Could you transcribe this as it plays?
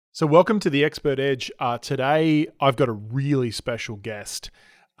So welcome to the Expert Edge. Today, I've got a really special guest.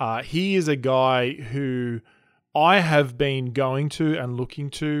 He is a guy who I have been going to and looking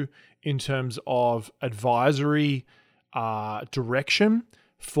to in terms of advisory direction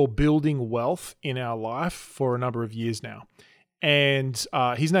for building wealth in our life for a number of years now. And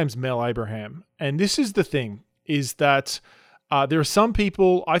his name's Mel Abraham. And this is the thing, is that there are some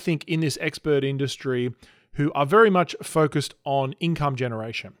people, I think, in this expert industry who are very much focused on income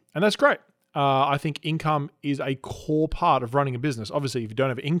generation. And that's great. I think income is a core part of running a business. Obviously, if you don't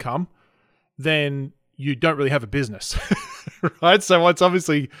have income, then you don't really have a business, right? So it's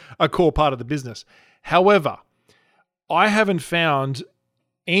obviously a core part of the business. However, I haven't found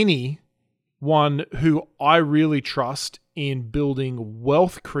anyone who I really trust in building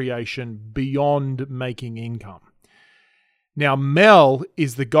wealth creation beyond making income. Now, Mel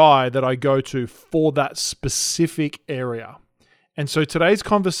is the guy that I go to for that specific area. And so today's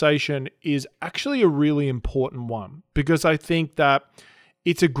conversation is actually a really important one because I think that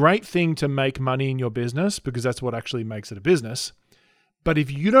it's a great thing to make money in your business because that's what actually makes it a business. But if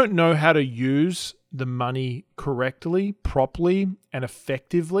you don't know how to use the money correctly, properly, and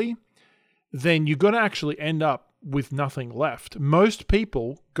effectively, then you're going to actually end up with nothing left. Most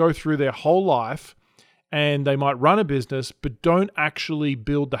people go through their whole life and they might run a business, but don't actually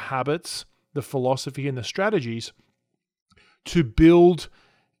build the habits, the philosophy, and the strategies to build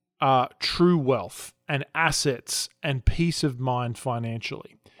true wealth and assets and peace of mind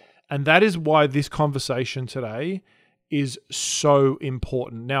financially. And that is why this conversation today is so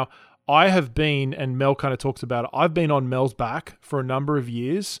important. Now, I have been, and Mel kind of talks about it, I've been on Mel's back for a number of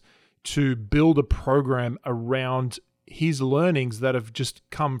years to build a program around his learnings that have just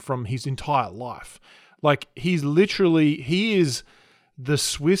come from his entire life. Like he is the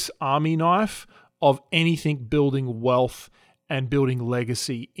Swiss Army knife of anything building wealth and building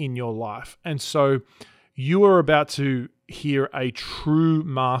legacy in your life. And so you are about to hear a true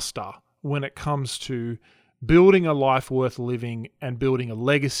master when it comes to building a life worth living and building a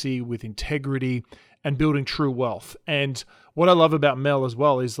legacy with integrity and building true wealth. And what I love about Mel as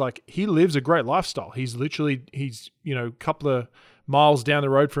well is like he lives a great lifestyle. He's a couple of miles down the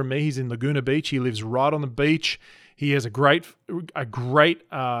road from me. He's in Laguna Beach. He lives right on the beach. He has a great,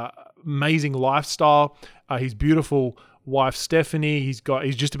 amazing lifestyle. His beautiful wife Stephanie. He's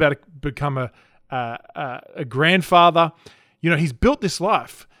just about to become a grandfather. You know, he's built this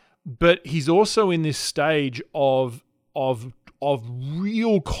life, but he's also in this stage of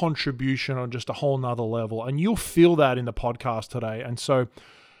real contribution on just a whole nother level. And you'll feel that in the podcast today. And so,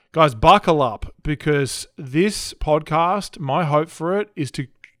 guys, buckle up because this podcast, my hope for it is to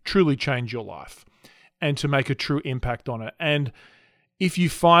truly change your life and to make a true impact on it. And if you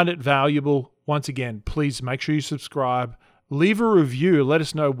find it valuable, once again, please make sure you subscribe, leave a review, let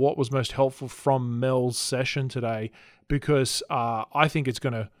us know what was most helpful from Mel's session today because I think it's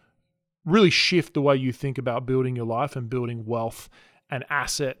going to really shift the way you think about building your life and building wealth and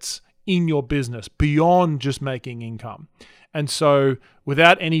assets in your business beyond just making income. And so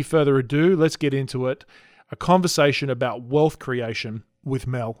without any further ado, let's get into it. A conversation about wealth creation with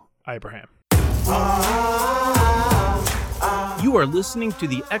Mel Abraham. You are listening to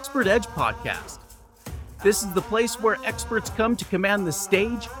the Expert Edge podcast. This is the place where experts come to command the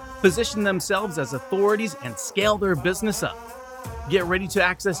stage, position themselves as authorities, and scale their business up. Get ready to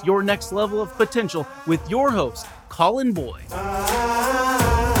access your next level of potential with your host, Colin Boyd.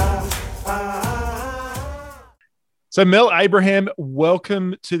 So Mel Abraham,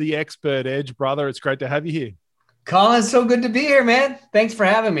 welcome to the Expert Edge, brother. It's great to have you here. Colin, so good to be here, man. Thanks for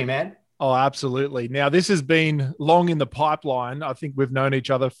having me, man. Oh, absolutely. Now, this has been long in the pipeline. I think we've known each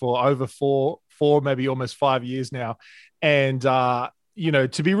other for over four, maybe almost 5 years now. And, to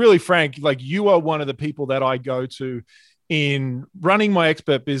be really frank, like you are one of the people that I go to in running my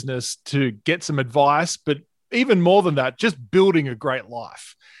expert business to get some advice, but even more than that, just building a great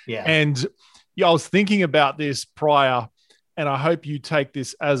life. Yeah. And I was thinking about this prior, and I hope you take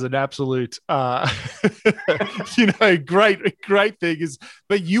this as an absolute, great thing is,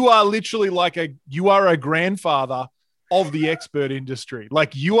 but you are literally you are a grandfather of the expert industry.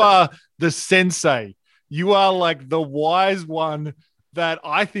 Like you are the sensei. You are like the wise one that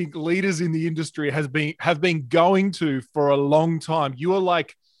I think leaders in the industry have been going to for a long time. You are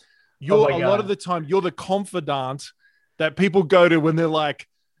like, a lot of the time, you're the confidant that people go to when they're like,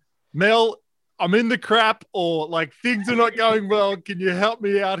 Mel, I'm in the crap, or like things are not going well. Can you help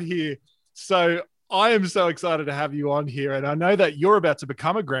me out here? So I am so excited to have you on here. And I know that you're about to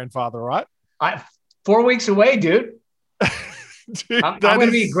become a grandfather, right? 4 weeks away, dude. Dude, I'm going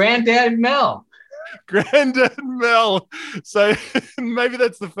to be granddad Mel. Granddad Mel. So maybe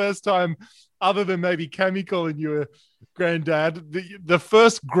that's the first time, other than maybe Cammy calling you a granddad, the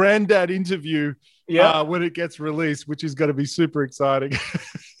first granddad interview when it gets released, which is going to be super exciting.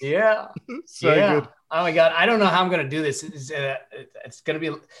 Yeah. So good. Oh my God. I don't know how I'm going to do this. It's going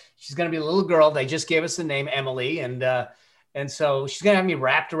to be, she's going to be a little girl. They just gave us the name Emily. And so she's going to have me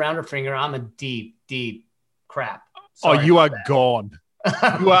wrapped around her finger. I'm a deep crap. Sorry you are that. gone.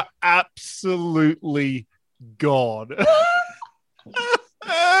 You are absolutely gone.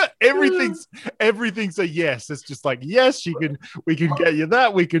 Everything's a yes. It's just like, yes, we can get you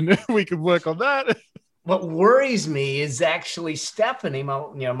that. We can work on that. What worries me is actually Stephanie,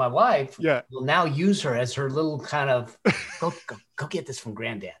 my wife, will now use her as her little kind of go get this from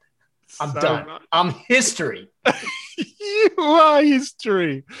Granddad. I'm done. I'm history. You are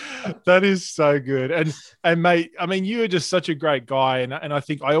history. That is so good. And mate, I mean, you are just such a great guy. And I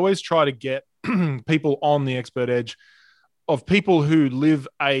think I always try to get people on the Expert Edge of people who live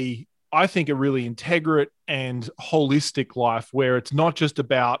I think a really integrate and holistic life where it's not just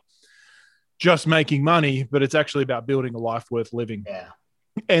about just making money, but it's actually about building a life worth living. Yeah.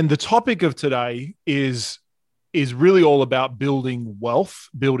 And the topic of today is really all about building wealth,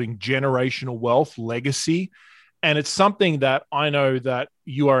 building generational wealth, legacy. And it's something that I know that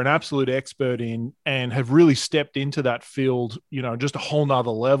you are an absolute expert in and have really stepped into that field, just a whole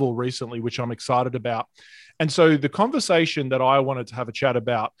nother level recently, which I'm excited about. And so the conversation that I wanted to have a chat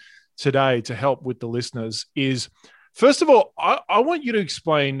about today to help with the listeners is, first of all, I want you to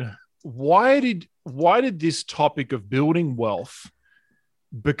explain why did this topic of building wealth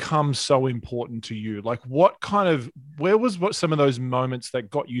become so important to you? Like where was some of those moments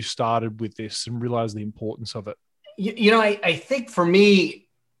that got you started with this and realized the importance of it? I think for me,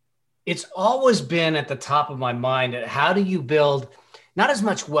 it's always been at the top of my mind. How do you build not as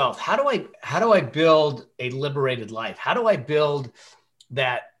much wealth? How do I build a liberated life? How do I build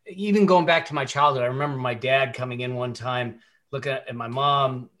that? Even going back to my childhood, I remember my dad coming in one time, looking at my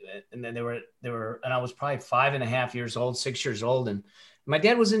mom, and then they were, and I was probably 5.5 years old, 6 years old. And my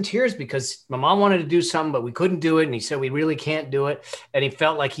dad was in tears because my mom wanted to do something, but we couldn't do it. And he said, we really can't do it. And he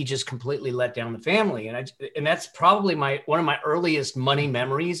felt like he just completely let down the family. And that's probably one of my earliest money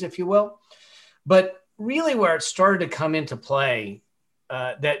memories, if you will. But really where it started to come into play,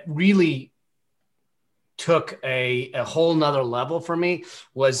 that really took a whole nother level for me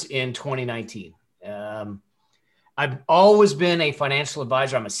was in 2019. I've always been a financial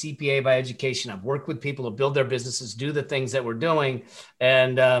advisor. I'm a CPA by education. I've worked with people to build their businesses, do the things that we're doing.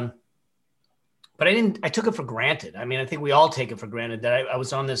 And, but I took it for granted. I mean, I think we all take it for granted that I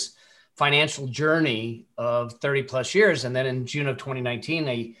was on this financial journey of 30 plus years. And then in June of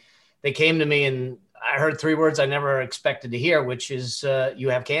 2019, they came to me and I heard 3 words I never expected to hear, which is you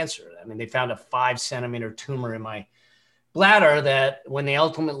have cancer. I mean, they found a 5-centimeter tumor in my bladder that when they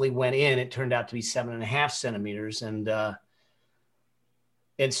ultimately went in, it turned out to be 7.5 centimeters. And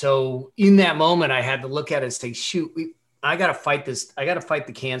so in that moment, I had to look at it and say, shoot, I got to fight this. I got to fight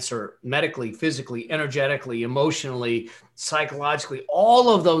the cancer medically, physically, energetically, emotionally, psychologically,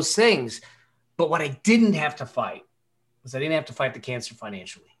 all of those things. But what I didn't have to fight was I didn't have to fight the cancer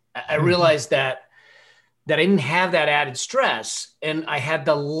financially. I realized that I didn't have that added stress, and I had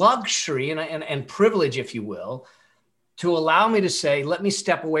the luxury and privilege, if you will, to allow me to say, let me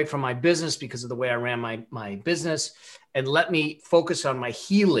step away from my business because of the way I ran my business, and let me focus on my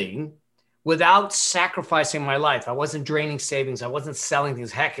healing without sacrificing my life. I wasn't draining savings. I wasn't selling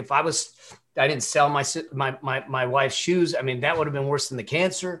things. Heck, if I didn't sell my wife's shoes, I mean, that would have been worse than the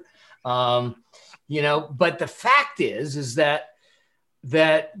cancer. But the fact is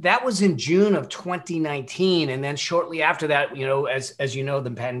that was in June of 2019. And then shortly after that, as you know, the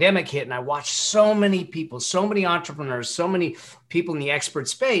pandemic hit, and I watched so many people, so many entrepreneurs, so many people in the expert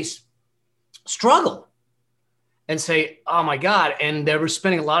space struggle and say, oh my God. And they were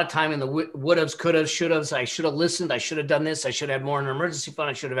spending a lot of time in the would haves, could haves, should haves. I should have listened. I should have done this. I should have had more in an emergency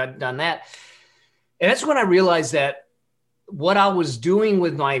fund. I should have done that. And that's when I realized that what I was doing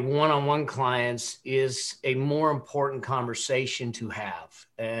with my one-on-one clients is a more important conversation to have.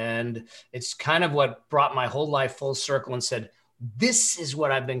 And it's kind of what brought my whole life full circle and said, this is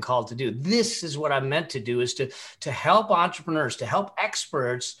what I've been called to do. This is what I'm meant to do, is to help entrepreneurs, to help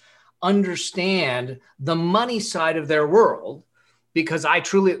experts understand the money side of their world. Because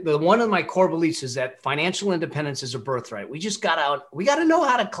one of my core beliefs is that financial independence is a birthright. We got to know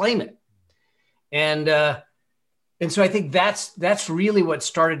how to claim it. And so I think that's really what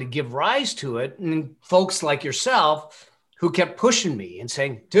started to give rise to it. And folks like yourself who kept pushing me and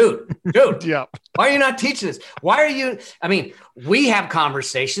saying, dude, Yeah. why are you not teaching this? Why are you, I mean, we have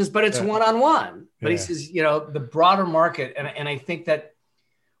conversations, but it's one-on-one. But he says, the broader market. And I think that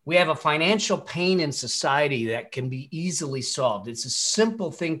we have a financial pain in society that can be easily solved. It's a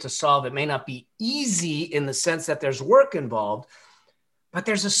simple thing to solve. It may not be easy in the sense that there's work involved, but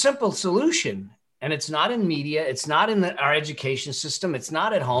there's a simple solution. And it's not in media. It's not in our education system. It's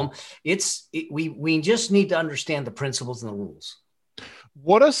not at home. We just need to understand the principles and the rules.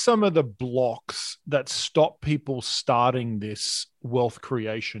 What are some of the blocks that stop people starting this wealth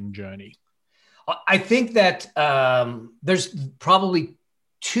creation journey? I think that there's probably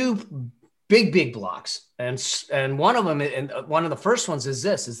two big blocks. And one of them, and one of the first ones is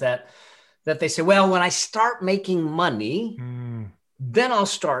this, is that they say, well, when I start making money, then I'll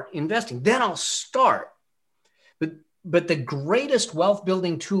start investing. Then I'll start. But the greatest wealth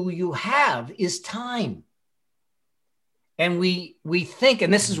building tool you have is time. And we think,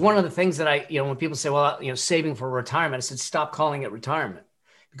 and this is one of the things that when people say, well, saving for retirement, I said, stop calling it retirement,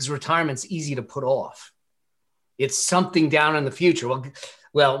 because retirement's easy to put off. It's something down in the future.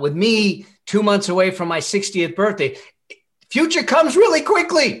 Well, with me 2 months away from my 60th birthday, future comes really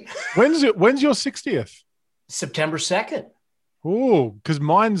quickly. When's your 60th? September 2nd. Oh, because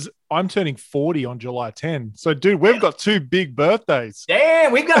I'm turning 40 on July 10. So, dude, we've got two big birthdays.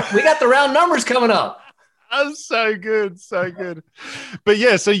 Damn, we got the round numbers coming up. That's so good. So good. But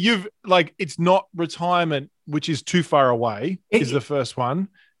yeah, so it's not retirement, which is too far away, is the first one.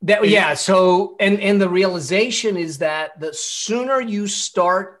 So, and the realization is that the sooner you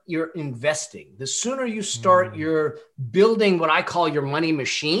start your investing, the sooner you start your building what I call your money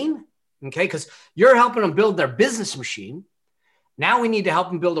machine, okay? Because you're helping them build their business machine. Now we need to help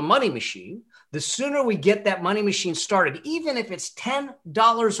them build a money machine. The sooner we get that money machine started, even if it's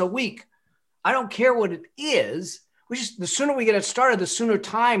 $10 a week, I don't care what it is. The sooner we get it started, the sooner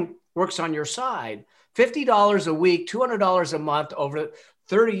time works on your side. $50 a week, $200 a month over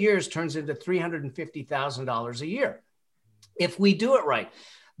 30 years turns into $350,000 a year. If we do it right.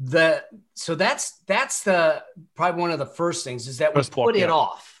 So that's probably one of the first things, is that we put it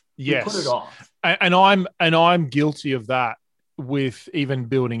off. Yes. We put it off. And I'm guilty of that with even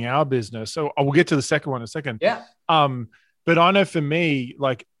building our business. So I will get to the second one in a second. Yeah. But I know for me,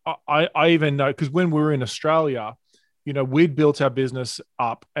 like I even know, because when we were in Australia, we'd built our business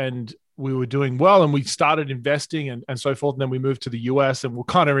up and we were doing well and we started investing and so forth. And then we moved to the US and we're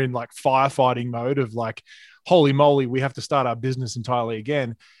kind of in like firefighting mode of like, holy moly, we have to start our business entirely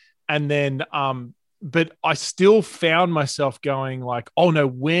again. And then, but I still found myself going like, oh no,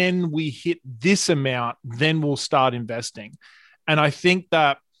 when we hit this amount, then we'll start investing. And I think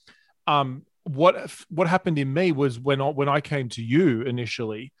that what happened in me was when I came to you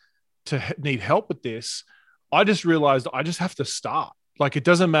initially to need help with this, I just realized I just have to start. Like, it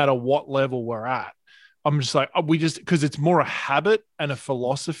doesn't matter what level we're at. I'm just like, because it's more a habit and a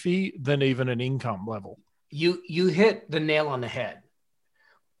philosophy than even an income level. You hit the nail on the head.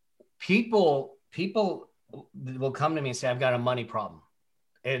 People will come to me and say, I've got a money problem.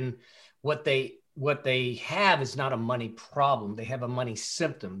 And what they have is not a money problem. They have a money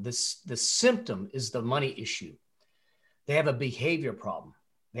symptom. The symptom is the money issue. They have a behavior problem.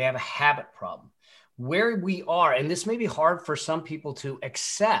 They have a habit problem. Where we are, and this may be hard for some people to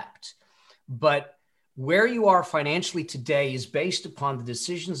accept, but where you are financially today is based upon the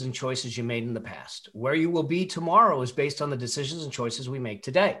decisions and choices you made in the past. Where you will be tomorrow is based on the decisions and choices we make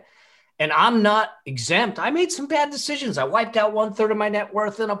today. And I'm not exempt. I made some bad decisions. I wiped out 1/3 of my net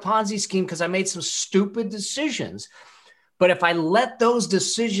worth in a Ponzi scheme because I made some stupid decisions. But if I let those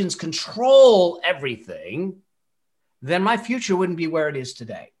decisions control everything, then my future wouldn't be where it is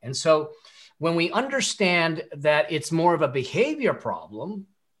today. And so when we understand that it's more of a behavior problem,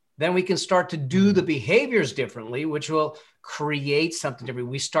 then we can start to do the behaviors differently, which will create something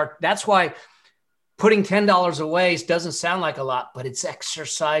different. That's why putting $10 away doesn't sound like a lot, but it's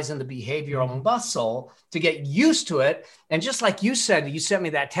exercising the behavioral muscle to get used to it. And just like you said, you sent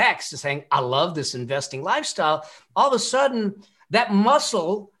me that text saying, I love this investing lifestyle. All of a sudden, that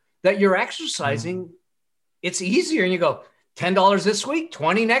muscle that you're exercising, it's easier. And you go, $10 this week,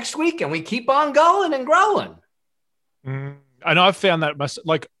 20 next week, and we keep on going and growing. And I've found that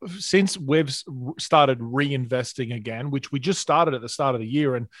since we've started reinvesting again, which we just started at the start of the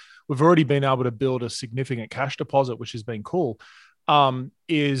year, and we've already been able to build a significant cash deposit, which has been cool,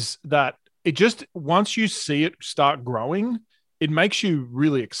 is that it just, once you see it start growing, it makes you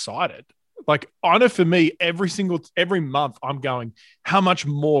really excited. Like, I know for me, every month I'm going, how much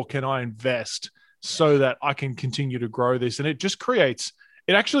more can I invest so that I can continue to grow this? And it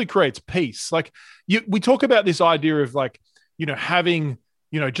actually creates peace. Like we talk about this idea of like, having,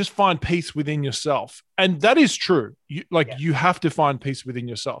 just find peace within yourself. And that is true. You have to find peace within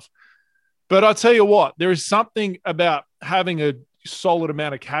yourself. But I'll tell you what, there is something about having a solid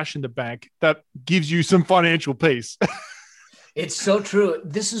amount of cash in the bank that gives you some financial peace. It's so true.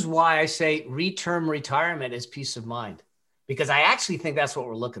 This is why I say term retirement is peace of mind, because I actually think that's what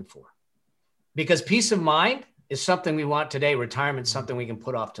we're looking for. Because peace of mind is something we want today. Retirement is something we can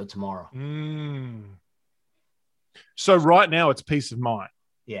put off till tomorrow. So right now it's peace of mind.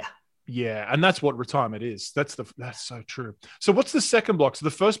 Yeah. Yeah. And that's what retirement is. That's so true. So what's the second block? So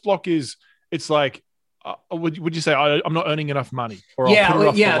the first block is, it's like, would you say I'm not earning enough money? Or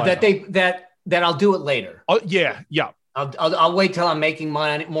that I'll do it later. Oh, yeah. I'll wait till I'm making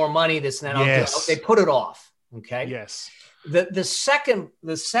more money. This and then they put it off. Okay. Yes. The second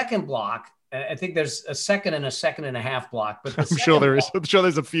block. I think there's a second and a half block, but I'm sure there is. I'm sure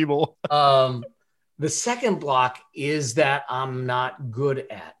there's a few more. The second block is that I'm not good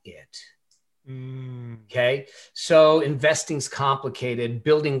at it. Okay. So investing's complicated.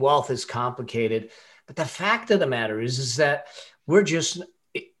 Building wealth is complicated. But the fact of the matter is that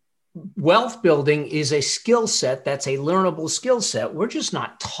wealth building is a skill set. That's a learnable skill set. We're just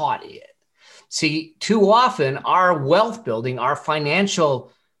not taught it. See, too often our wealth building, our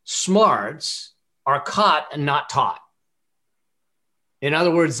financial smarts are caught and not taught. In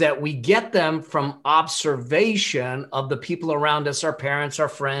other words, that we get them from observation of the people around us, our parents, our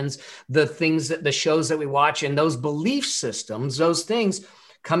friends, the shows that we watch, and those belief systems, those things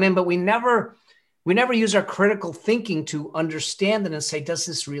come in, but we never use our critical thinking to understand it and say, does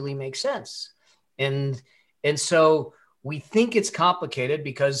this really make sense? And so we think it's complicated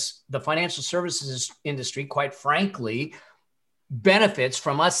because the financial services industry, quite frankly, benefits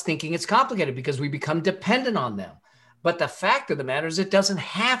from us thinking it's complicated because we become dependent on them. But the fact of the matter is it doesn't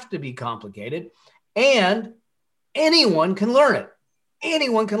have to be complicated, and anyone can learn it.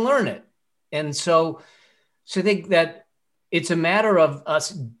 Anyone can learn it. And so I think that it's a matter of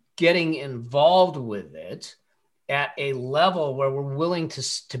us getting involved with it at a level where we're willing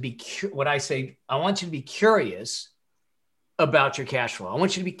to be what I say. I want you to be curious about your cash flow. I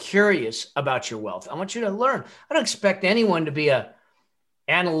want you to be curious about your wealth. I want you to learn. I don't expect anyone to be a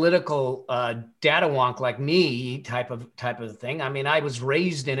analytical data wonk like me type of thing. I mean, I was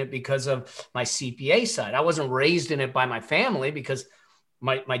raised in it because of my CPA side. I wasn't raised in it by my family because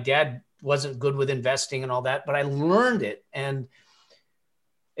my dad wasn't good with investing and all that, but I learned it. And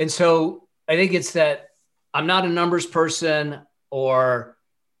so I think it's that I'm not a numbers person or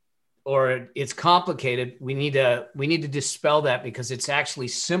it's complicated. We need to dispel that because it's actually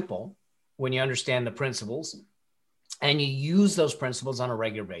simple when you understand the principles and you use those principles on a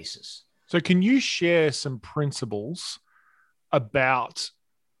regular basis. So can you share some principles about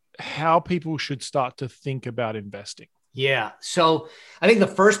how people should start to think about investing? Yeah. So I think the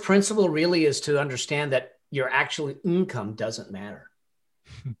first principle really is to understand that your actual income doesn't matter.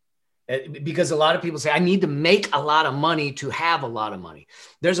 Because a lot of people say, I need to make a lot of money to have a lot of money.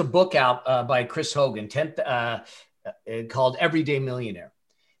 There's a book out by Chris Hogan called Everyday Millionaire.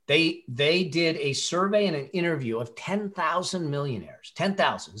 They did a survey and an interview of 10,000 millionaires.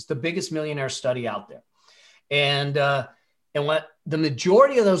 10,000 is the biggest millionaire study out there. And what the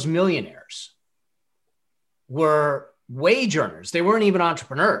majority of those millionaires were wage earners. They weren't even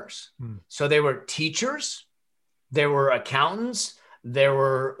entrepreneurs. So they were teachers, they were accountants, they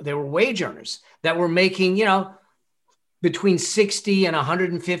were wage earners that were making, between 60 and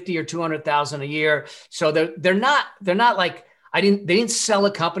 150 or 200,000 a year. So they're not like, they didn't sell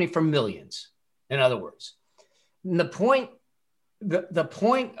a company for millions. In other words, and the point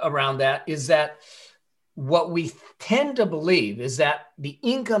around that is that what we tend to believe is that the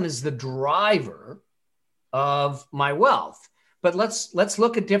income is the driver of my wealth. But let's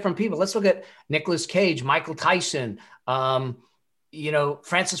look at different people. Let's look at Nicolas Cage, Michael Tyson,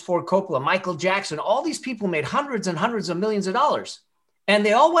 Francis Ford Coppola, Michael Jackson. All these people made hundreds and hundreds of millions of dollars, and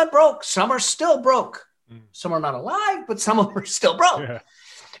they all went broke. Some are still broke. Some are not alive, but some of them are still broke. Yeah.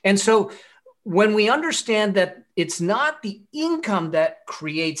 And so when we understand that it's not the income that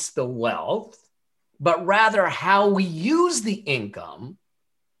creates the wealth, but rather how we use the income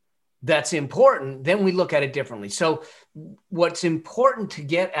that's important, then we look at it differently. So what's important to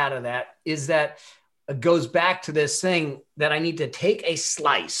get out of that is that it goes back to this thing that I need to take a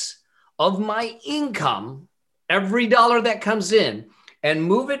slice of my income, every dollar that comes in, and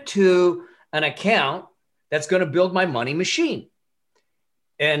move it to an account that's going to build my money machine.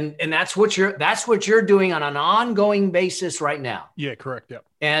 And that's what you're doing on an ongoing basis right now. Yeah, correct. Yeah.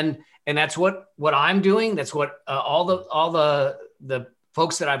 And that's what I'm doing. That's what all the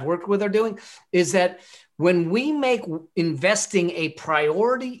folks that I've worked with are doing, is that when we make investing a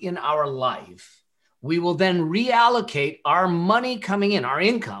priority in our life, we will then reallocate our money coming in, our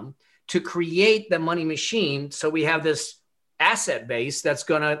income, to create the money machine. So we have this asset base that's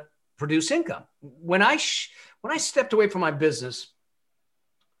going to produce income. When I stepped away from my business,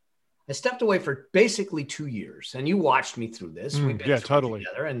 I stepped away for basically 2 years, and you watched me through this. We've been totally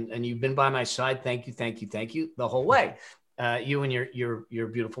together, and you've been by my side. Thank you the whole way. You and your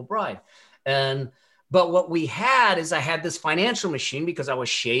beautiful bride. But what we had is I had this financial machine because I was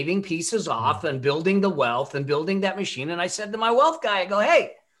shaving pieces off and building the wealth and building that machine. And I said to my wealth guy, I go,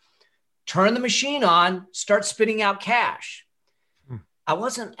 hey, turn the machine on, start spitting out cash. I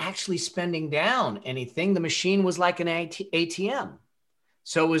wasn't actually spending down anything. The machine was like an ATM.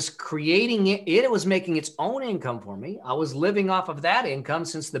 So it was creating it was making its own income for me. I was living off of that income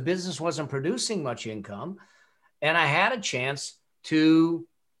since the business wasn't producing much income. And I had a chance to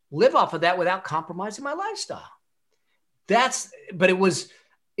live off of that without compromising my lifestyle. But it was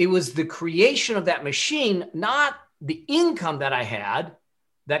the creation of that machine, not the income that I had,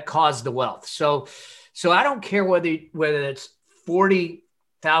 that caused the wealth. So I don't care whether it's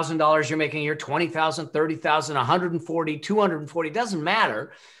 $40,000 you're making a year, $20,000, $30,000, $140,000, $240,000, doesn't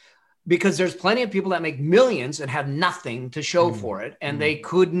matter, because there's plenty of people that make millions and have nothing to show for it. And they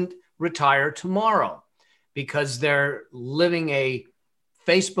couldn't retire tomorrow because they're living a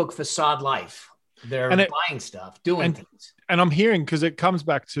Facebook facade life. They're buying stuff, doing things. And I'm hearing, because it comes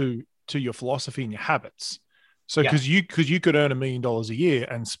back to your philosophy and your habits. So because you could earn $1 million a year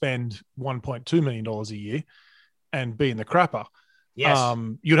and spend $1.2 million a year and be in the crapper. Yes.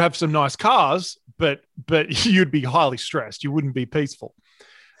 You'd have some nice cars, but you'd be highly stressed. You wouldn't be peaceful.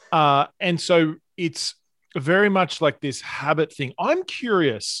 And so it's very much like this habit thing. I'm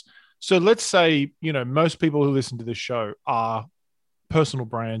curious. So let's say, most people who listen to this show are personal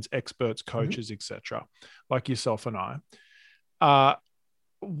brands, experts, coaches, etc., like yourself and I.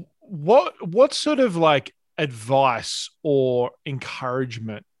 What sort of like advice or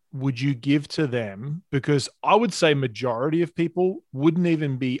encouragement would you give to them? Because I would say majority of people wouldn't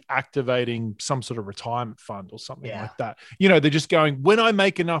even be activating some sort of retirement fund or something like that. They're just going, when I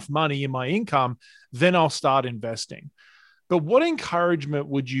make enough money in my income, then I'll start investing. But what encouragement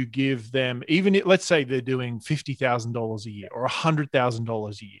would you give them, even let's say they're doing $50,000 a year or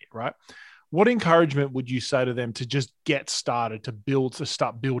 $100,000 a year, right? What encouragement would you say to them to just get started, to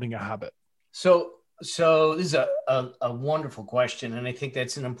start building a habit? So this is a wonderful question. And I think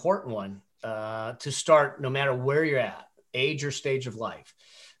that's an important one to start no matter where you're at, age or stage of life.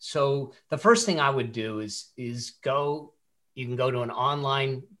 So the first thing I would do is you can go to an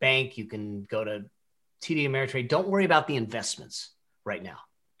online bank. You can go to TD Ameritrade. Don't worry about the investments right now.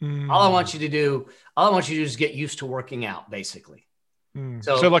 All I want you to do is get used to working out, basically.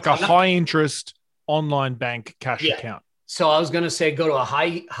 So like a high interest online bank cash account. So I was going to say, go to a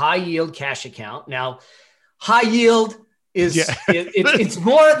high yield cash account. Now, high yield is it's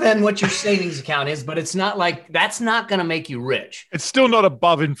more than what your savings account is, but it's not like that's not going to make you rich. It's still not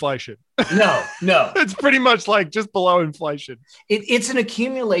above inflation. No. It's pretty much like just below inflation. It's an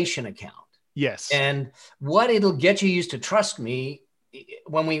accumulation account. Yes. And what it'll get you used to, trust me,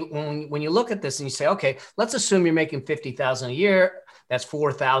 when you look at this and you say, okay, let's assume you're making $50,000 a year. That's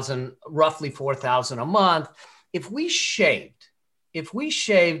roughly $4,000 a month. If we shaved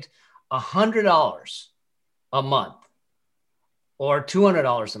 $100 a month or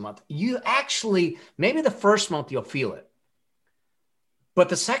 $200 a month, you actually, maybe the first month you'll feel it, but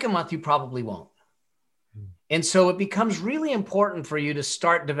the second month you probably won't. And so it becomes really important for you to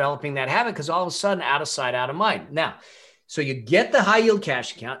start developing that habit, because all of a sudden, out of sight, out of mind. Now, so you get the high yield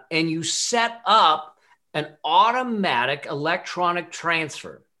cash account and you set up an automatic electronic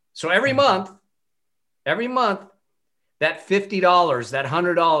transfer. So every month, that $50, that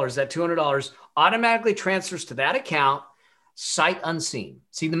 $100, that $200 automatically transfers to that account, sight unseen.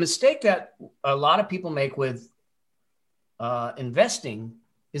 See, the mistake that a lot of people make with investing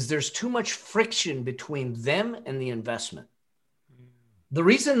is there's too much friction between them and the investment. The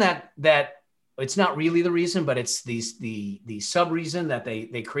reason that it's not really the reason, but it's the sub reason that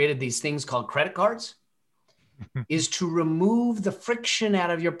they created these things called credit cards is to remove the friction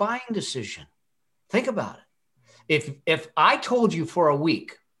out of your buying decision. Think about it. If I told you for a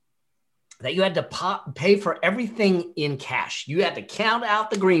week that you had to pay for everything in cash, you had to count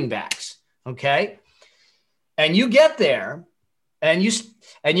out the greenbacks, okay? And you get there and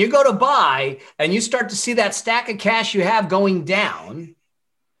you go to buy and you start to see that stack of cash you have going down,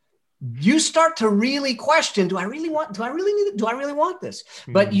 you start to really question, do I really need it? Do I really want this?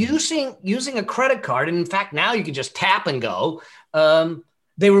 But using a credit card, and in fact, now you can just tap and go,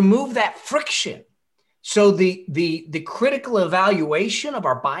 they remove that friction. So the critical evaluation of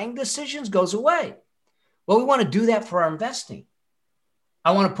our buying decisions goes away. Well, we want to do that for our investing.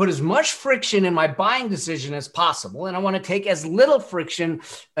 I want to put as much friction in my buying decision as possible. And I want to take as little friction.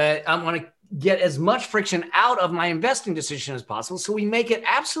 I want to get as much friction out of my investing decision as possible. So we make it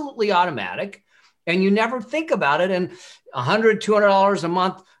absolutely automatic and you never think about it. And $100, $200 a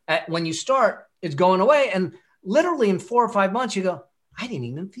month when you start, it's going away. And literally in 4 or 5 months, you go, I didn't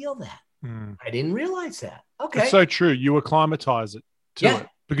even feel that. I didn't realize that. Okay. It's so true. You acclimatize it to it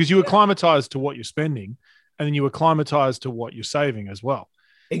because you acclimatize to what you're spending and then you acclimatize to what you're saving as well.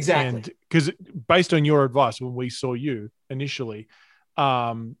 Exactly. And because based on your advice, when we saw you initially,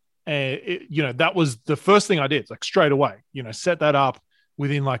 and that was the first thing I did, like straight away, set that up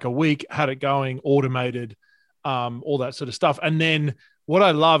within like a week, had it going, automated, all that sort of stuff. And then what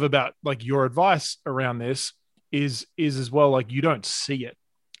I love about like your advice around this is as well, like you don't see it.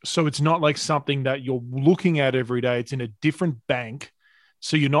 So it's not like something that you're looking at every day. It's in a different bank.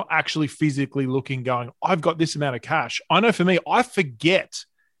 So you're not actually physically looking, going, I've got this amount of cash. I know for me, I forget.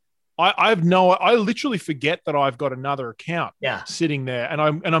 I literally forget that I've got another account sitting there and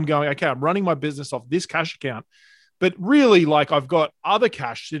I'm going, okay, I'm running my business off this cash account, but really like I've got other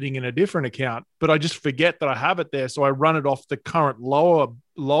cash sitting in a different account, but I just forget that I have it there. So I run it off the current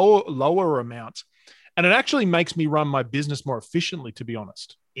lower amount. And it actually makes me run my business more efficiently, to be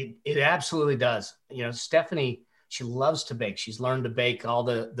honest. It absolutely does. Stephanie, she loves to bake. She's learned to bake all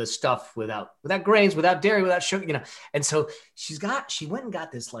the stuff without grains, without dairy, without sugar, And so she went and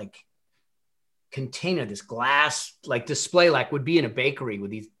got this like container, this glass like display, like would be in a bakery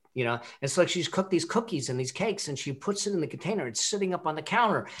with these, it's like she's cooked these cookies and these cakes and she puts it in the container. It's sitting up on the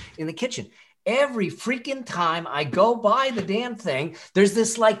counter in the kitchen. Every freaking time I go by the damn thing, there's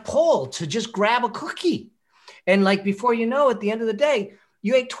this like pull to just grab a cookie. And like, before you know, at the end of the day,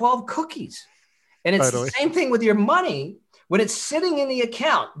 you ate 12 cookies. And it's the same thing with your money when it's sitting in the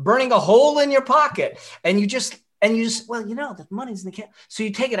account, burning a hole in your pocket. And you just, well, the money's in the account. So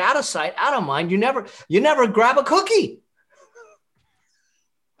you take it out of sight, out of mind. You never grab a cookie.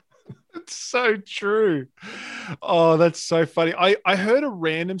 It's so true. Oh, that's so funny. I heard a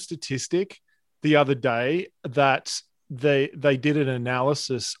random statistic the other day that they did an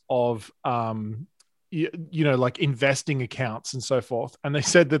analysis of, like investing accounts and so forth. And they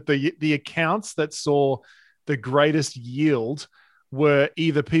said that the accounts that saw the greatest yield were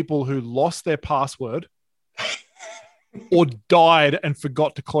either people who lost their password or died and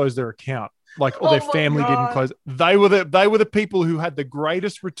forgot to close their account. Or their family didn't close. They were the people who had the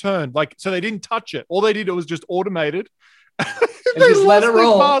greatest return. So they didn't touch it. All they did, it was just automated. They just let it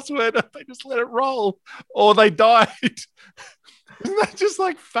roll. Password. They just let it roll, or they died. Isn't that just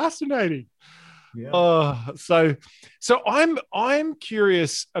like fascinating? Yeah. So I'm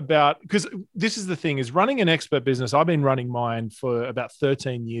curious about, because this is the thing, is running an expert business. I've been running mine for about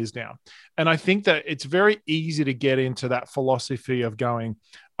 13 years now. And I think that it's very easy to get into that philosophy of going,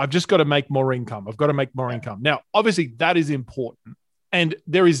 I've just got to make more income. I've got to make more income. Now, obviously that is important. And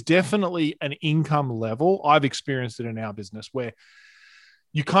there is definitely an income level. I've experienced it in our business where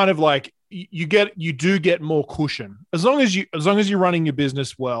you kind of like, you do get more cushion as long as you're running your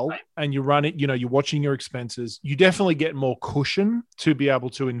business well, right, and you run it, you're watching your expenses, you definitely get more cushion to be able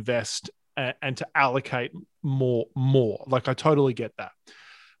to invest and to allocate more. Like, I totally get that.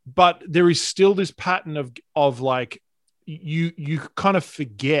 But there is still this pattern of like, you kind of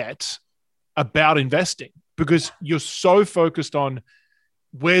forget about investing because you're so focused on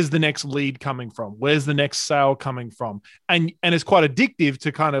where's the next lead coming from? Where's the next sale coming from? And it's quite addictive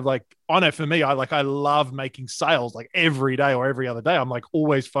to kind of like, I know for me, I love making sales like every day or every other day. I'm like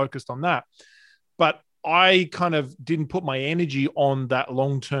always focused on that. But I kind of didn't put my energy on that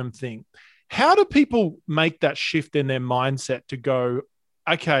long-term thing. How do people make that shift in their mindset to go,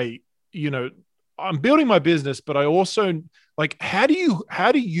 okay, I'm building my business, but I also like, how do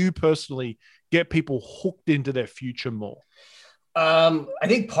you personally get people hooked into their future more? I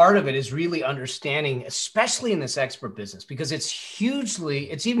think part of it is really understanding, especially in this expert business, because it's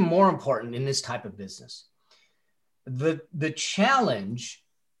even more important in this type of business. The challenge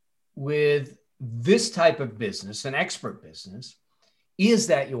with this type of business, an expert business, is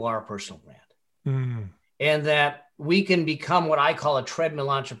that you are a personal brand, and that we can become what I call a treadmill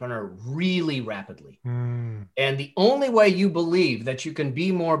entrepreneur really rapidly. And the only way you believe that you can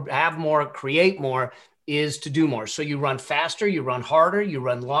be more, have more, create more is to do more. So you run faster, you run harder, you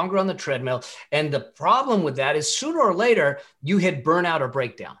run longer on the treadmill. And the problem with that is sooner or later, you hit burnout or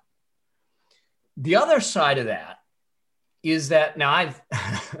breakdown. The other side of that is that now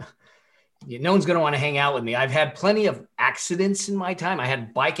no one's going to want to hang out with me. I've had plenty of accidents in my time. I had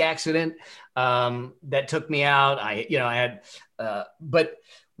a bike accident that took me out. But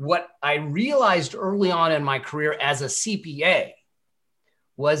what I realized early on in my career as a CPA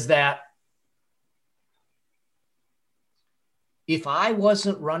was that if I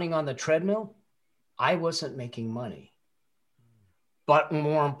wasn't running on the treadmill, I wasn't making money. But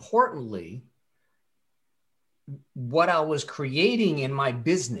more importantly, what I was creating in my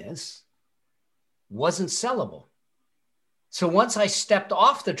business wasn't sellable. So once I stepped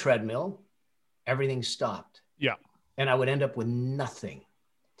off the treadmill, everything stopped. Yeah. And I would end up with nothing.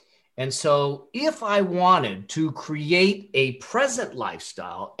 And so if I wanted to create a present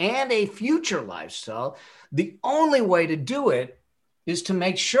lifestyle and a future lifestyle, the only way to do it is to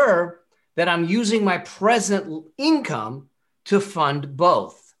make sure that I'm using my present income to fund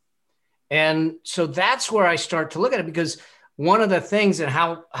both. And so that's where I start to look at it, because one of the things and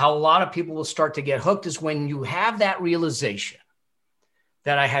how a lot of people will start to get hooked is when you have that realization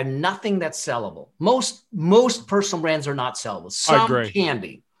that I had nothing that's sellable. Most personal brands are not sellable. Some can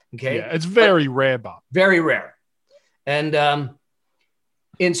be. Okay. Yeah, it's very rare, but very rare. And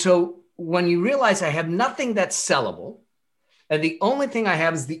so when you realize I have nothing that's sellable, and the only thing I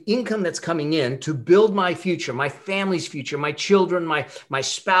have is the income that's coming in to build my future, my family's future, my children, my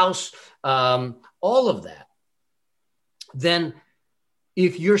spouse, all of that, then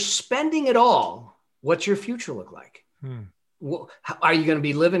if you're spending it all, what's your future look like? Are you going to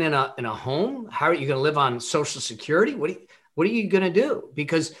be living in a home? How are you going to live on Social Security? What are you going to do?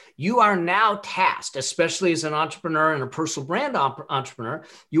 Because you are now tasked, especially as an entrepreneur and a personal brand entrepreneur,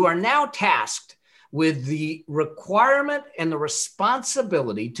 you are now tasked with the requirement and the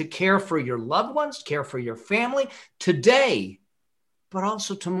responsibility to care for your loved ones, care for your family today, but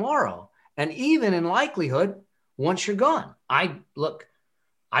also tomorrow. And even in likelihood, once you're gone. I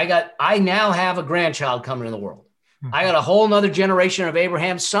now have a grandchild coming in the world. I got a whole nother generation of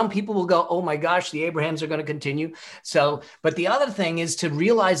Abrahams. Some people will go, oh my gosh, the Abrahams are going to continue. So, but the other thing is to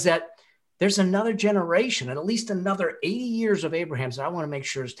realize that there's another generation and at least another 80 years of Abrahams that I want to make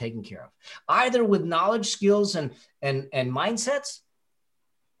sure is taken care of, either with knowledge, skills, and mindsets,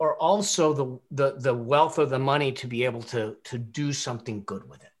 or also the wealth or the money to be able to do something good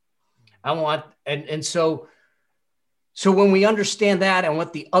with it. I want, and so when we understand that and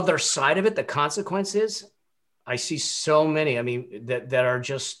what the other side of it, the consequence is, I see so many, I mean, that are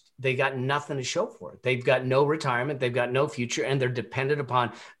just, they got nothing to show for it. They've got no retirement. They've got no future, and they're dependent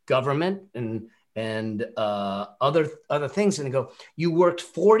upon government and other things. And they go, you worked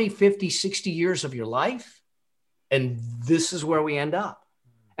 40, 50, 60 years of your life, and this is where we end up.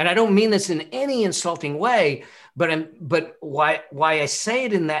 And I don't mean this in any insulting way, but why I say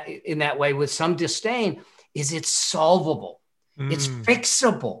it in that way with some disdain is it's solvable. It's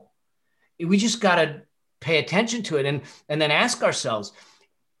fixable. We just got to pay attention to it and then ask ourselves,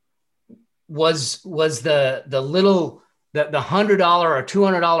 was the $100 or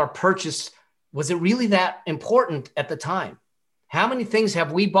 $200 purchase, was it really that important at the time? How many things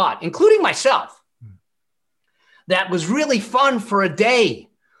have we bought, including myself, that was really fun for a day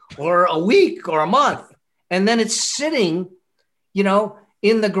or a week or a month, and then it's sitting,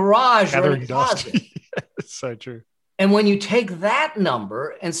 in the garage or in the closet? It's so true. And when you take that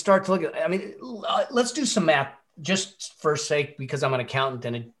number and start to look at, I mean, let's do some math just for sake, because I'm an accountant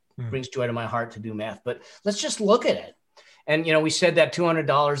and it brings joy to my heart to do math, but let's just look at it. And, we said that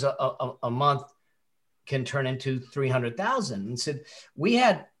 $200 a month can turn into $300,000. And said, we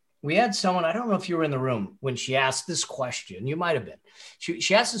had someone, I don't know if you were in the room when she asked this question. You might've been.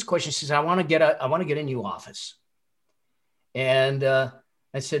 She asked this question. She says, I want to get a new office. And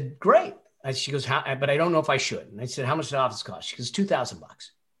I said, great. And she goes, but I don't know if I should. And I said, how much does the office cost? She goes, $2,000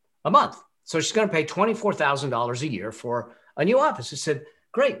 a month. So she's going to pay $24,000 a year for a new office. I said,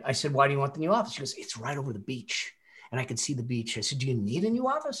 great. I said, why do you want the new office? She goes, it's right over the beach and I can see the beach. I said, do you need a new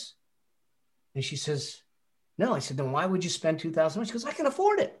office? And she says, no. I said, then why would you spend $2,000? She goes, I can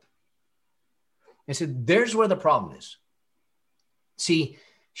afford it. I said, there's where the problem is. See,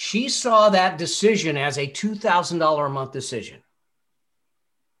 she saw that decision as a $2,000 a month decision.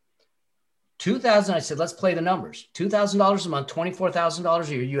 $2,000, I said, let's play the numbers. $2,000 a month, $24,000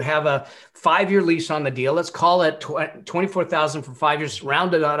 a year. You have a 5-year lease on the deal. Let's call it $24,000 for 5 years.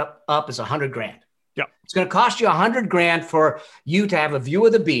 Rounded up is $100,000. Yeah. It's going to cost you $100,000 for you to have a view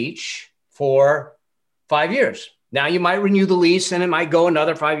of the beach for 5 years. Now you might renew the lease and it might go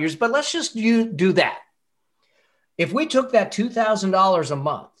another 5 years, but let's just do that. If we took that $2,000 a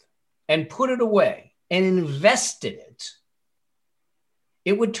month and put it away and invested it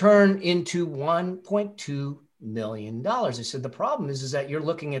it would turn into $1.2 million. I said, the problem is that you're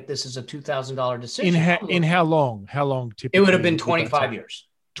looking at this as a $2,000 decision. In how long? How long typically? It would have been 25 years.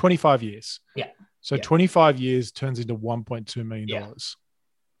 25 years. Yeah. So 25 years turns into $1.2 million. Yeah.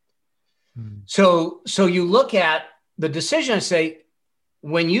 So you look at the decision and say,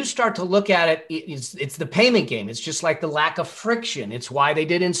 when you start to look at it, it's the payment game. It's just like the lack of friction. It's why they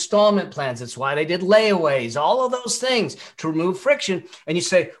did installment plans. It's why they did layaways, all of those things to remove friction. And you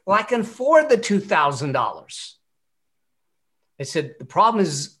say, well, I can afford the $2,000. I said, the problem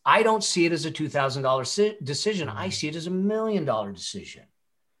is I don't see it as a $2,000 decision. I see it as $1 million decision.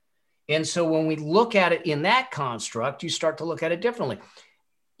 And so when we look at it in that construct, you start to look at it differently.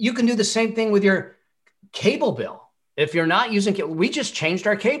 You can do the same thing with your cable bill. If you're not using cable, we just changed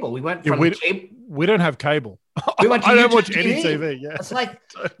our cable. We went from cable. We don't have cable. We went to I don't watch TV. any TV. Yeah. It's like,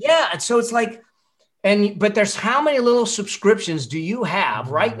 yeah. And so it's like, but there's how many little subscriptions do you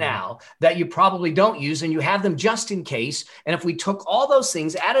have right now that you probably don't use, and you have them just in case. And if we took all those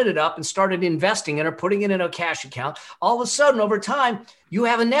things, added it up and started investing in or putting it in a cash account, all of a sudden over time, you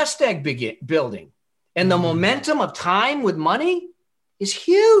have a nest egg building, and the momentum of time with money is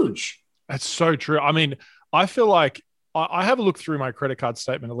huge. That's so true. I mean, I feel like I have a look through my credit card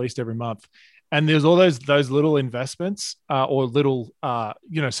statement at least every month, and there's all those little investments or little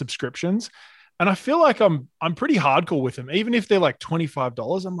subscriptions, and I feel like I'm pretty hardcore with them. Even if they're like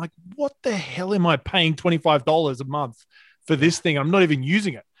 $25, I'm like, what the hell am I paying $25 a month for this thing? I'm not even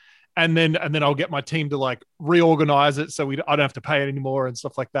using it, and then I'll get my team to like reorganize it so I don't have to pay it anymore and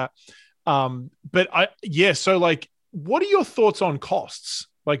stuff like that. So like, what are your thoughts on costs?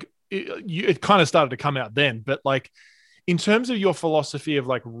 Like, it kind of started to come out then, but like in terms of your philosophy of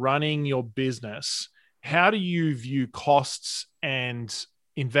like running your business, how do you view costs and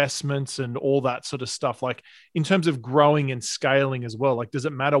investments and all that sort of stuff? Like in terms of growing and scaling as well, like, does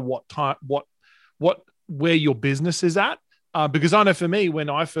it matter where your business is at? Because I know for me, when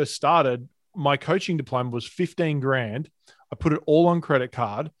I first started, my coaching diploma was 15 grand. I put it all on credit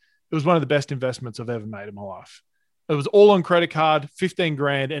card. It was one of the best investments I've ever made in my life. It was all on credit card, 15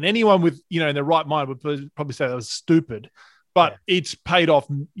 grand. And anyone with, in their right mind would probably say that was stupid, but it's paid off,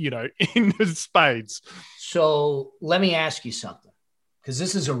 in spades. So let me ask you something, because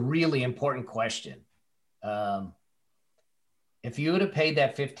this is a really important question. If you would have paid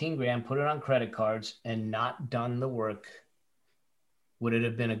that 15 grand, put it on credit cards and not done the work, would it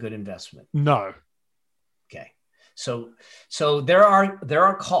have been a good investment? No. Okay. So there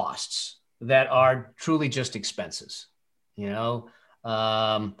are costs that are truly just expenses, that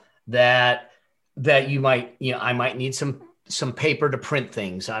you might, I might need some paper to print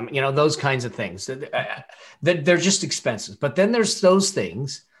things. Those kinds of things that they're just expenses. But then there's those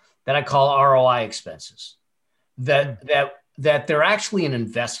things that I call ROI expenses that they're actually an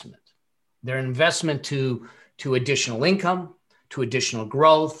investment. They're an investment to additional income, to additional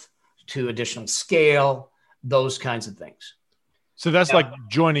growth, to additional scale, those kinds of things. So that's like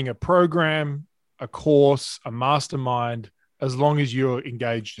joining a program, a course, a mastermind, as long as you're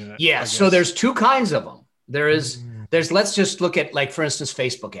engaged in it. Yeah. So there's two kinds of them. There's let's just look at, like, for instance,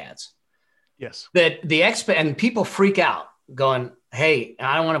 Facebook ads. Yes. That and people freak out going, hey,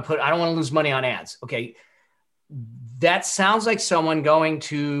 I don't want to lose money on ads. Okay. That sounds like someone going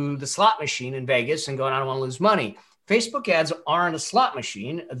to the slot machine in Vegas and going, I don't want to lose money. Facebook ads aren't a slot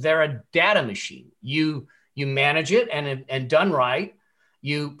machine. They're a data machine. You manage it, and done right,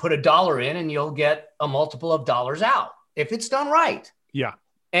 you put $1 in and you'll get a multiple of dollars out if it's done right. Yeah.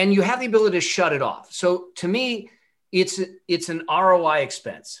 And you have the ability to shut it off. So to me, it's an ROI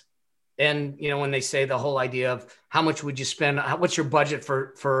expense. And, when they say the whole idea of how much would you spend, what's your budget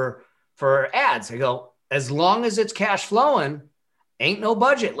for ads? I go, as long as it's cash flowing, ain't no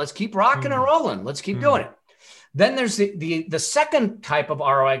budget. Let's keep rocking and rolling. Let's keep doing it. Then there's the second type of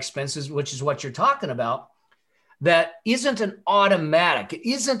ROI expenses, which is what you're talking about. That isn't an automatic. It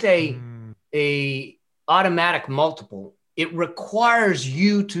isn't a automatic multiple. It requires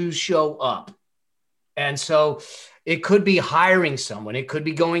you to show up. And so it could be hiring someone. It could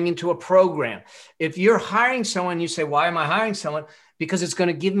be going into a program. If you're hiring someone, you say, why am I hiring someone? Because it's going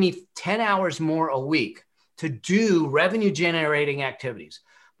to give me 10 hours more a week to do revenue generating activities.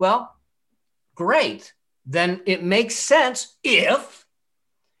 Well, great. Then it makes sense if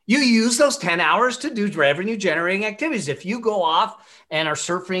you use those 10 hours to do revenue generating activities. If you go off and are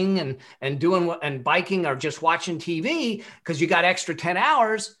surfing and doing and biking or just watching TV because you got extra 10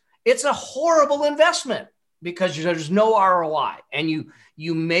 hours, it's a horrible investment because there's no ROI. And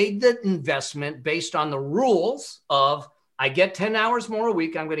you made the investment based on the rules of, I get 10 hours more a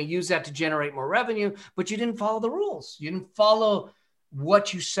week. I'm going to use that to generate more revenue, but you didn't follow the rules. You didn't follow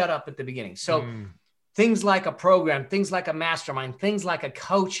what you set up at the beginning. So things like a program, things like a mastermind, things like a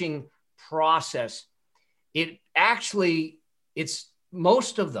coaching process, it's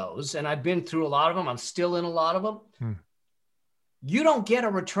most of those, and I've been through a lot of them. I'm still in a lot of them. You don't get a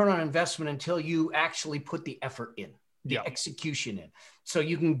return on investment until you actually put the effort in, the execution in. So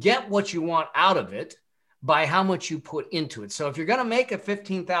you can get what you want out of it by how much you put into it. So if you're going to make a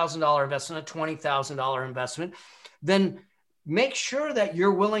 $15,000 investment, a $20,000 investment, then make sure that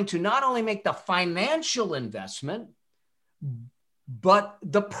you're willing to not only make the financial investment, but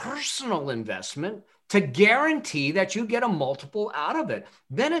the personal investment to guarantee that you get a multiple out of it.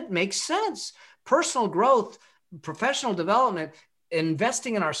 Then it makes sense. Personal growth, professional development,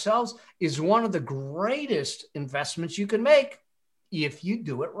 investing in ourselves is one of the greatest investments you can make if you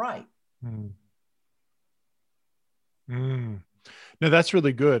do it right. No, that's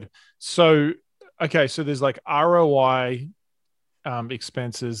really good. So, okay. So there's like ROI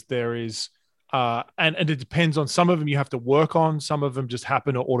expenses. There is, and it depends on, some of them you have to work on. Some of them just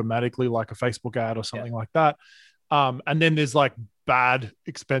happen automatically, like a Facebook ad or something like that. And then there's like bad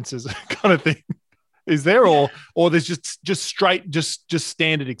expenses kind of thing. Is there, or there's just straight, just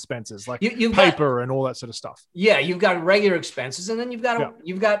standard expenses like you've paper and all that sort of stuff? Yeah. You've got regular expenses, and then you've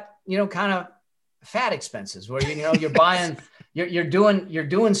got, kind of fat expenses where, you're buying, you're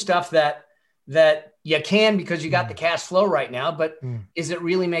doing stuff that you can, because you got the cash flow right now, but is it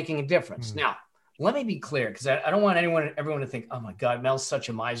really making a difference? Now, let me be clear, because I don't want everyone to think, oh my God, Mel's such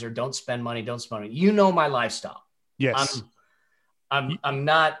a miser. Don't spend money. You know my lifestyle. Yes. I'm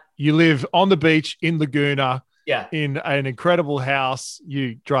not. You live on the beach in Laguna, yeah, in an incredible house.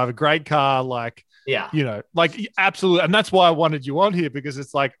 You drive a great car, like, yeah, absolutely. And that's why I wanted you on here, because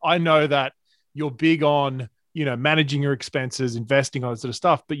it's like, I know that you're big on, managing your expenses, investing, all that sort of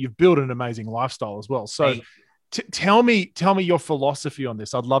stuff, but you've built an amazing lifestyle as well. So tell me your philosophy on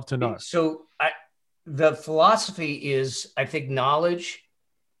this. I'd love to know. So the philosophy is, I think knowledge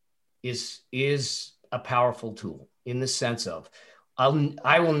is a powerful tool, in the sense of,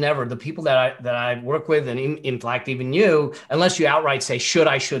 I will never, the people that I work with, and in fact, even you, unless you outright say, should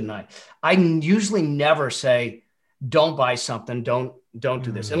I, shouldn't I usually never say, don't buy something. Don't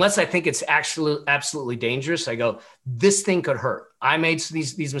do this. Unless I think it's actually absolutely dangerous. I go, this thing could hurt. I made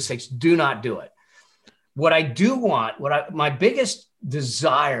these mistakes. Do not do it. What I do want, my biggest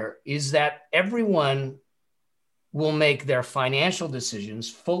desire is that everyone will make their financial decisions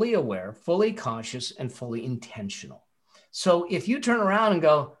fully aware, fully conscious, and fully intentional. So if you turn around and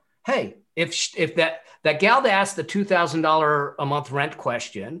go, hey, if that gal that asked the $2,000 a month rent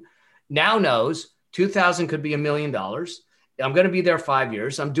question now knows $2,000 could be $1 million. I'm going to be there 5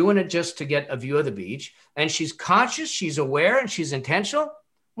 years. I'm doing it just to get a view of the beach. And she's conscious, she's aware, and she's intentional.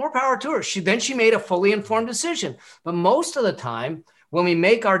 More power to her. She made a fully informed decision. But most of the time, when we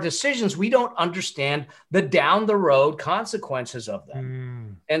make our decisions, we don't understand the down the road consequences of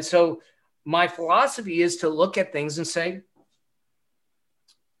them. And so my philosophy is to look at things and say,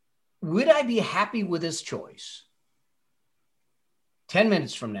 would I be happy with this choice 10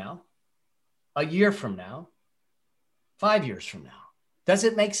 minutes from now, a year from now, 5 years from now? Does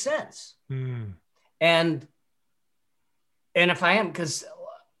it make sense? And if I am, because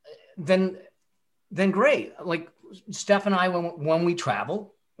then great. Like Steph and I, when we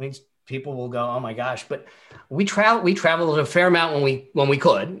travel, I mean, people will go, oh my gosh, but we traveled a fair amount when we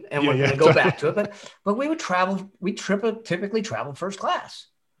could, and we're going to go back to it. But we would travel, typically travel first class.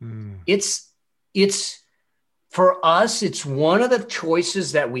 It's for us, it's one of the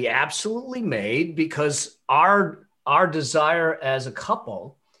choices that we absolutely made, because our desire as a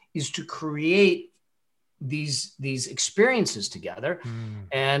couple is to create these experiences together.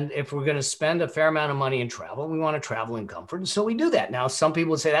 And if we're going to spend a fair amount of money in travel, we want to travel in comfort. And so we do that. Now, some people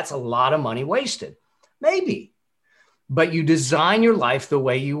would say that's a lot of money wasted. Maybe, but you design your life the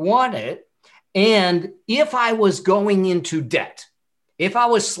way you want it. And if I was going into debt, if I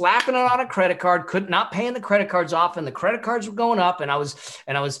was slapping it on a credit card, not paying the credit cards off, and the credit cards were going up, and I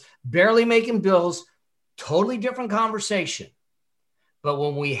was barely making bills, totally different conversation. But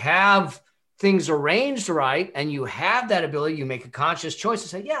when we have things arranged right, and you have that ability, you make a conscious choice to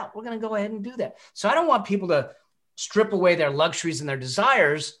say, yeah, we're going to go ahead and do that. So I don't want people to strip away their luxuries and their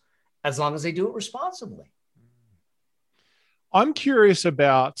desires, as long as they do it responsibly. I'm curious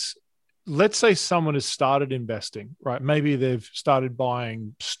about, let's say someone has started investing, right? Maybe they've started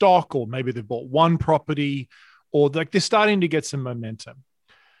buying stock, or maybe they've bought one property, or like they're starting to get some momentum.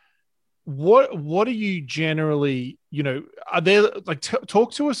 What are you generally, are there, like,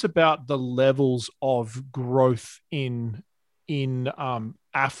 talk to us about the levels of growth in in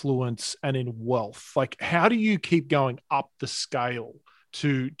affluence and in wealth? Like, how do you keep going up the scale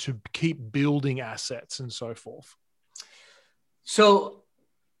to keep building assets and so forth? So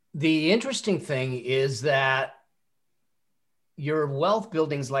the interesting thing is that your wealth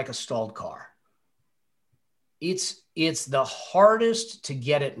building is like a stalled car. It's the hardest to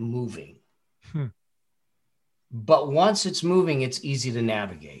get it moving. But once it's moving, it's easy to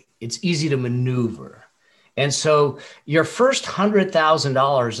navigate. It's easy to maneuver. And so your first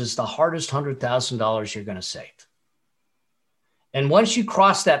 $100,000 is the hardest $100,000 you're going to save. And once you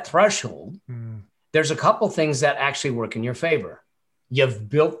cross that threshold, there's a couple things that actually work in your favor. You've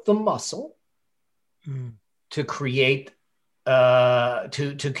built the muscle to create,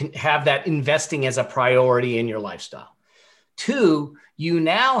 to have that investing as a priority in your lifestyle. 2, you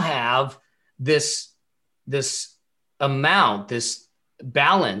now have this amount, this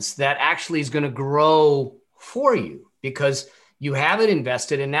balance that actually is going to grow for you because you have it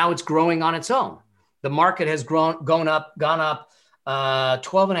invested and now it's growing on its own. The market has gone up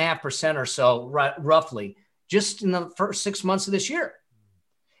 12.5% or so, roughly, just in the first 6 months of this year.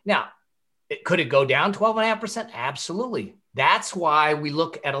 Now, could it go down 12.5%? Absolutely. That's why we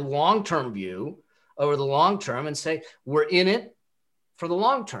look at a long-term view over the long term and say, we're in it for the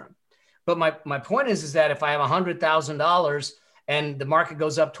long term. But my point is that if I have $100,000 and the market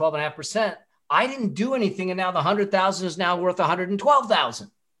goes up 12.5%, I didn't do anything. And now the 100,000 is now worth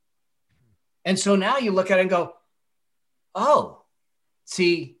 112,000. And so now you look at it and go, oh,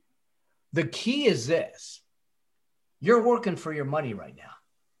 see, the key is this. You're working for your money right now.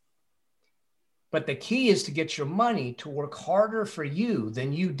 But the key is to get your money to work harder for you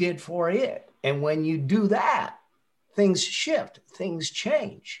than you did for it. And when you do that, things shift, things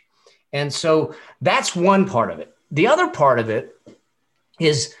change. And so that's one part of it. The other part of it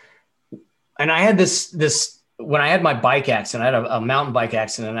is, and I had this when I had my bike accident, I had a mountain bike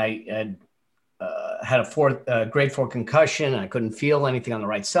accident. I had a grade 4 concussion. I couldn't feel anything on the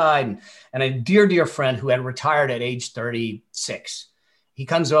right side. And a dear friend who had retired at age 36, he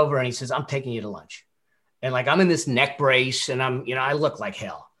comes over and he says, I'm taking you to lunch. And like, I'm in this neck brace and I look like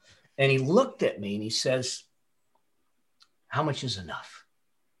hell. And he looked at me and he says, how much is enough?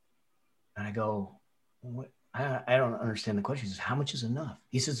 And I go, what? I don't understand the question. He says, how much is enough?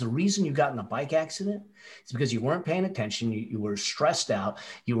 He says, the reason you got in a bike accident is because you weren't paying attention. You were stressed out.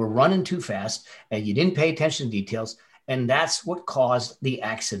 You were running too fast and you didn't pay attention to details. And that's what caused the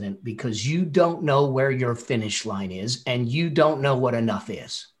accident because you don't know where your finish line is and you don't know what enough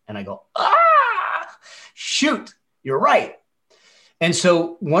is. And I go, shoot, you're right. And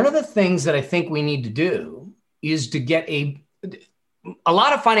so one of the things that I think we need to do is to get a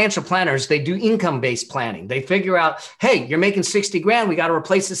lot of financial planners, they do income-based planning. They figure out, hey, you're making 60 grand. We got to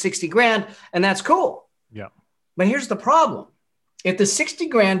replace the 60 grand. And that's cool. Yeah. But here's the problem. If the 60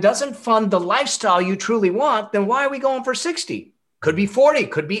 grand doesn't fund the lifestyle you truly want, then why are we going for 60? Could be 40,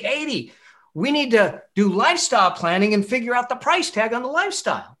 could be 80. We need to do lifestyle planning and figure out the price tag on the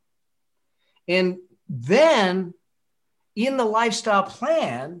lifestyle. And then in the lifestyle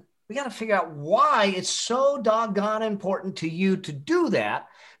plan, we got to figure out why it's so doggone important to you to do that.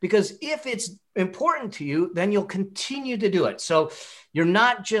 Because if it's important to you, then you'll continue to do it. So you're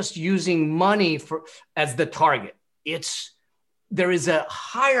not just using money as the target. There is a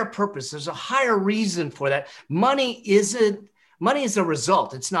higher purpose. There's a higher reason for that. Money is a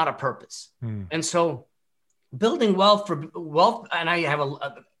result. It's not a purpose. And so building wealth, and I have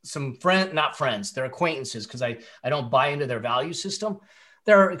some not friends, they're acquaintances because I don't buy into their value system.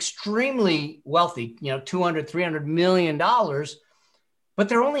 They're extremely wealthy, $200, $300 million, but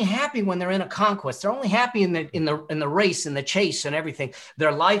they're only happy when they're in a conquest. They're only happy in the race, in the chase and everything.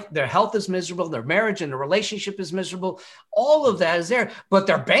 Their health is miserable. Their marriage and their relationship is miserable. All of that is there, but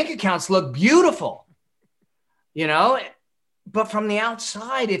their bank accounts look beautiful, but from the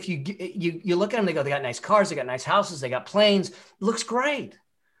outside, if you look at them, they got nice cars, they got nice houses, they got planes. It looks great.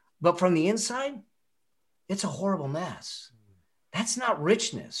 But from the inside, it's a horrible mess. That's not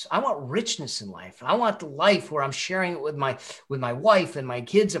richness. I want richness in life. I want the life where I'm sharing it with my wife and my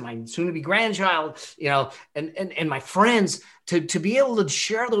kids and my soon-to-be grandchild, and my friends to be able to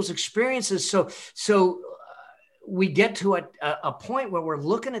share those experiences. So we get to a point where we're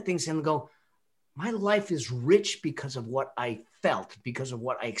looking at things and go, my life is rich because of what I felt, because of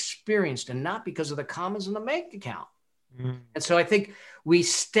what I experienced, and not because of the commas in the bank account. And so I think we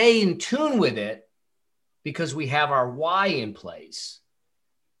stay in tune with it because we have our why in place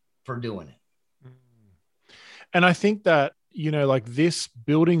for doing it. And I think that, like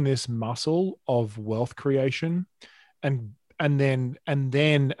building this muscle of wealth creation and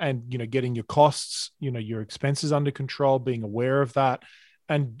getting your costs, your expenses under control, being aware of that,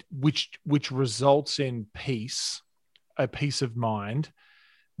 and which results in a peace of mind,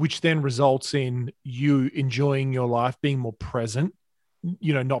 which then results in you enjoying your life, being more present,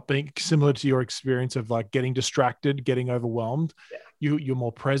 not being similar to your experience of like getting distracted, getting overwhelmed. Yeah. You're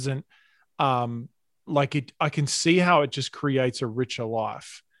more present. I can see how it just creates a richer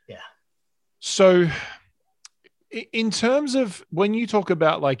life. Yeah. So in terms of when you talk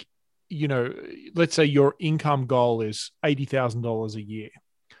about let's say your income goal is $80,000 a year,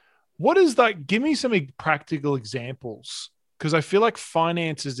 what is that? Give me some practical examples, because I feel like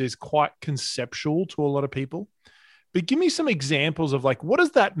finances is quite conceptual to a lot of people. But give me some examples of what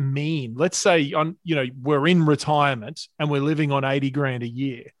does that mean? Let's say we're in retirement and we're living on 80 grand a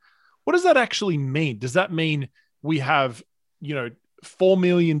year. What does that actually mean? Does that mean we have, $4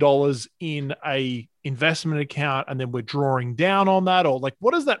 million in a investment account and then we're drawing down on that? Or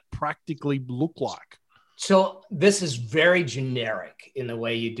what does that practically look like? So this is very generic in the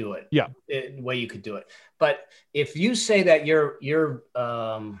way you do it. Yeah. The way you could do it. But if you say that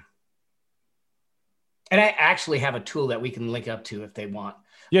and I actually have a tool that we can link up to if they want.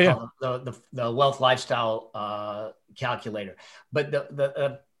 Yeah. The wealth lifestyle calculator.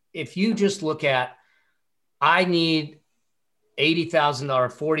 But if you just look at, I need $80,000,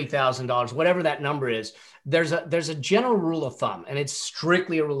 $40,000, whatever that number is, there's a general rule of thumb, and it's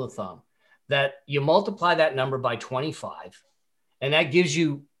strictly a rule of thumb, that you multiply that number by 25, and that gives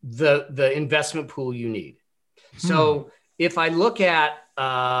you the investment pool you need. So if I look at,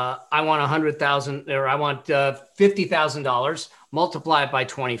 I want $100,000 or I want $50,000, multiply it by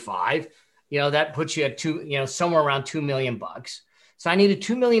 25, that puts you at somewhere around $2 million. So I need a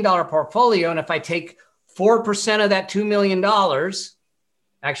 $2 million portfolio. And if I take 4% of that $2 million,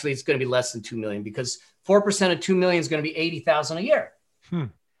 actually it's going to be less than 2 million, because 4% of 2 million is going to be 80,000 a year.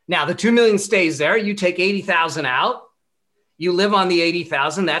 Now the 2 million stays there. You take 80,000 out, you live on the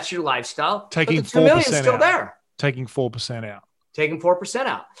 80,000. That's your lifestyle. Taking but the 2 million is still there. Taking 4% out. Taking 4%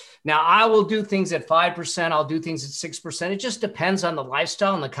 out. Now I will do things at 5%. I'll do things at 6%. It just depends on the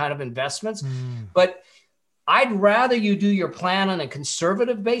lifestyle and the kind of investments. But I'd rather you do your plan on a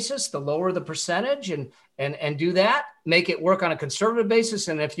conservative basis, the lower the percentage, and do that, make it work on a conservative basis.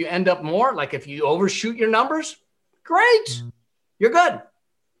 And if you end up more, like if you overshoot your numbers, great, you're good.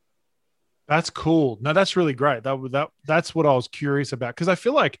 That's cool. No, that's really great. That's what I was curious about. Cause I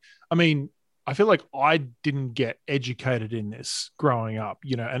feel like I didn't get educated in this growing up,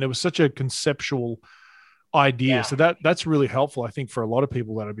 and it was such a conceptual idea. Yeah. So that's really helpful. I think for a lot of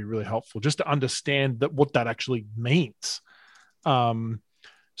people, that'd be really helpful just to understand what that actually means.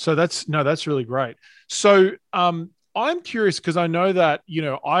 So that's really great. So I'm curious, because I know that,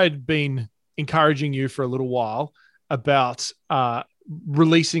 I'd been encouraging you for a little while about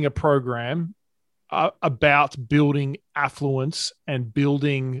releasing a program about building affluence and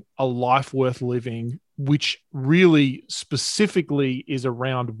building a life worth living, which really specifically is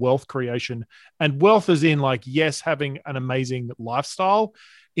around wealth creation. And wealth is in yes, having an amazing lifestyle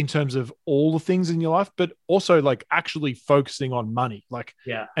in terms of all the things in your life, but also actually focusing on money,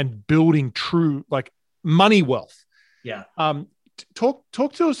 and building true money wealth. Yeah. Talk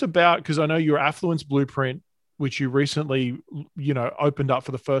to us about, because I know your Affluence Blueprint, which you recently, opened up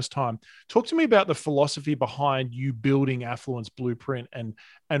for the first time. Talk to me about the philosophy behind you building Affluence Blueprint and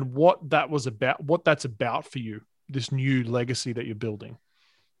what that was about, what that's about for you, this new legacy that you're building.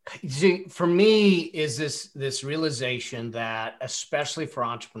 See, for me, is this realization that, especially for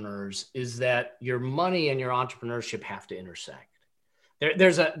entrepreneurs, is that your money and your entrepreneurship have to intersect.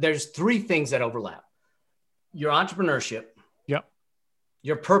 There's three things that overlap: your entrepreneurship, yep,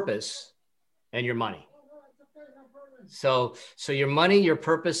 your purpose, and your money. So your money, your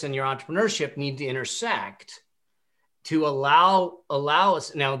purpose, and your entrepreneurship need to intersect to allow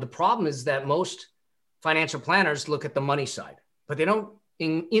us. Now, the problem is that most financial planners look at the money side, but they don't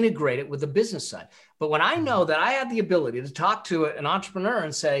integrate it with the business side. But when I know that I have the ability to talk to an entrepreneur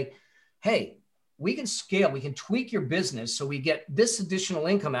and say, hey, we can scale, we can tweak your business so we get this additional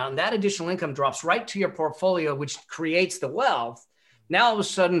income out, and that additional income drops right to your portfolio, which creates the wealth. Now, all of a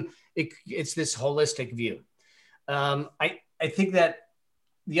sudden, it's this holistic view. I think that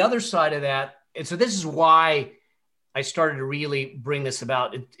the other side of that, and so this is why I started to really bring this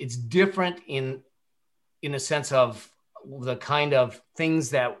about. It's different in a sense of the kind of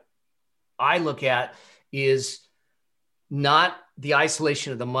things that I look at is not the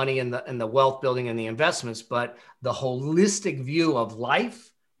isolation of the money and the wealth building and the investments, but the holistic view of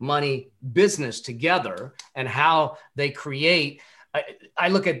life, money, business together, and how they create. I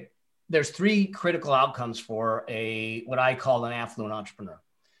look at there's three critical outcomes for what I call an affluent entrepreneur.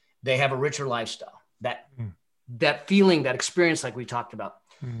 They have a richer lifestyle, that feeling, that experience, like we talked about.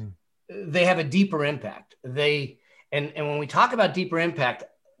 They have a deeper impact. And when we talk about deeper impact,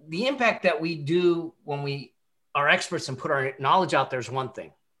 the impact that we do when we are experts and put our knowledge out there is one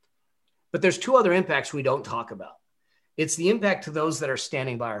thing, but there's two other impacts we don't talk about. It's the impact to those that are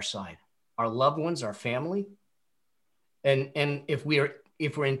standing by our side, our loved ones, our family. And if we're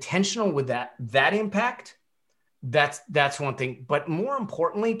intentional with that impact, that's one thing. But more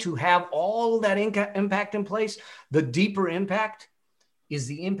importantly, to have all that impact in place, the deeper impact is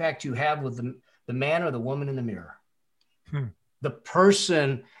the impact you have with the man or the woman in the mirror. The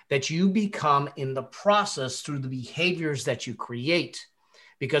person that you become in the process through the behaviors that you create.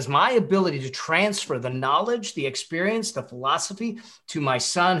 Because my ability to transfer the knowledge, the experience, the philosophy to my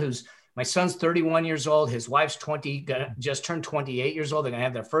son, my son's 31 years old, his wife's just turned 28 years old. They're going to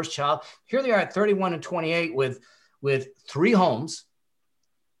have their first child. Here they are at 31 and 28 with 3 homes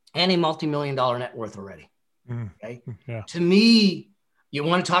and a multi-million-dollar net worth already. Okay. Yeah. To me, you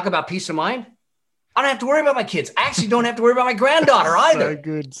want to talk about peace of mind? I don't have to worry about my kids. I actually don't have to worry about my granddaughter either. So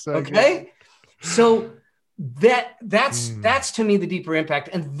good. Okay. Good. So that's to me the deeper impact.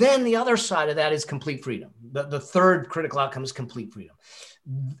 And then the other side of that is complete freedom. The third critical outcome is complete freedom.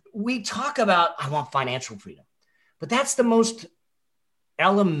 We talk about, I want financial freedom, but that's the most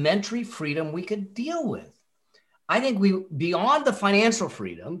elementary freedom we could deal with. I think beyond the financial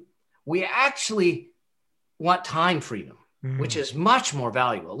freedom, we actually want time freedom, which is much more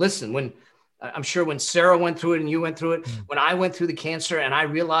valuable. Listen, I'm sure when Sarah went through it and you went through it, when I went through the cancer and I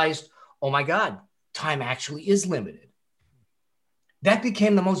realized, oh my God, time actually is limited. That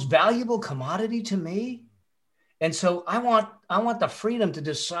became the most valuable commodity to me. And so I want the freedom to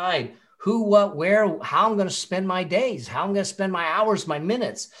decide who, what, where, how I'm going to spend my days, how I'm going to spend my hours, my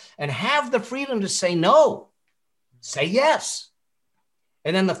minutes, and have the freedom to say no, say yes.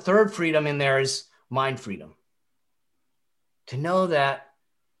 And then the third freedom in there is mind freedom. To know that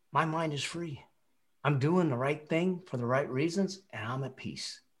my mind is free. I'm doing the right thing for the right reasons, and I'm at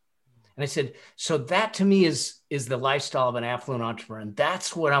peace. And I said, so that to me is the lifestyle of an affluent entrepreneur. And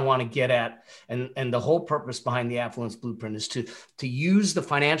that's what I want to get at. And the whole purpose behind the Affluence Blueprint is to use the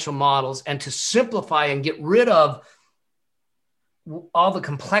financial models and to simplify and get rid of all the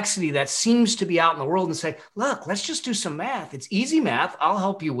complexity that seems to be out in the world and say, look, let's just do some math. It's easy math. I'll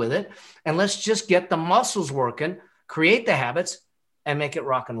help you with it. And let's just get the muscles working, create the habits, and make it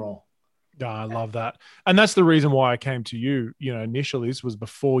rock and roll. Yeah, I love that. And that's the reason why I came to you, initially. This was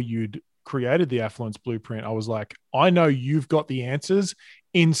before you'd created the Affluence Blueprint. I was like, I know you've got the answers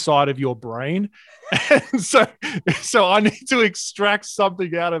inside of your brain. And so I need to extract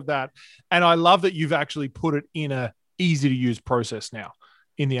something out of that. And I love that you've actually put it in a easy to use process now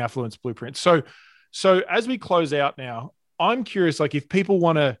in the Affluence Blueprint. So as we close out now, I'm curious, like if people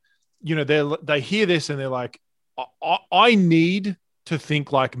want to, they hear this and they're like, I need to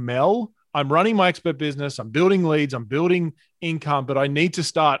think like Mel. I'm running my expert business. I'm building leads. I'm building income, but I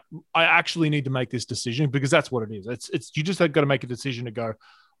actually need to make this decision because that's what it is. It's you just have got to make a decision to go,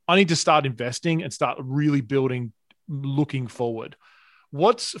 I need to start investing and start really building, looking forward.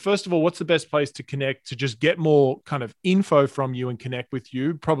 First of all, what's the best place to connect, to just get more kind of info from you and connect with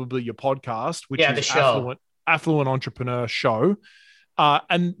you? Probably your podcast, which is the show. Affluent Entrepreneur Show. But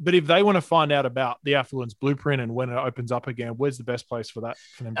if they want to find out about the Affluence Blueprint and when it opens up again, where's the best place for them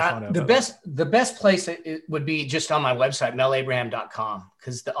to find out? The best place it would be just on my website, melabraham.com,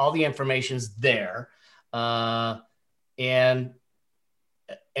 because all the information's there. And then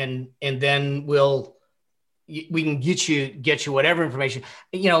we can get you whatever information.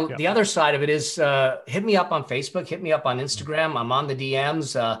 The other side of it is hit me up on Facebook, hit me up on Instagram. I'm on the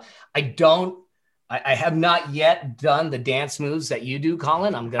DMs. I have not yet done the dance moves that you do,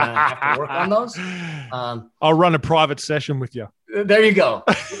 Colin. I'm going to have to work on those. I'll run a private session with you. There you go.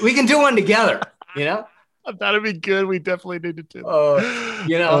 We can do one together, That'd be good. We definitely need to do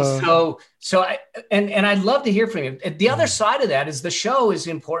that. And I'd love to hear from you. The other side of that is the show is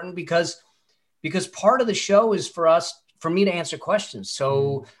important because part of the show is for me to answer questions.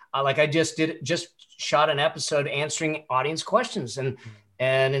 So like I just shot an episode answering audience questions.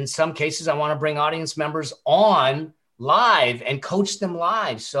 And in some cases, I want to bring audience members on live and coach them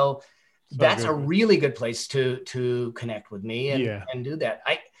live. So that's a really good place to connect with me and do that.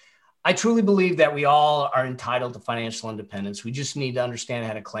 I truly believe that we all are entitled to financial independence. We just need to understand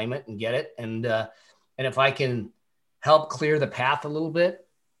how to claim it and get it. And if I can help clear the path a little bit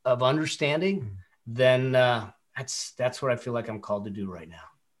of understanding, then that's what I feel like I'm called to do right now.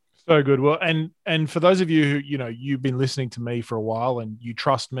 So good. Well, and for those of you who, you've been listening to me for a while and you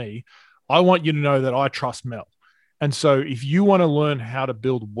trust me, I want you to know that I trust Mel. And so if you want to learn how to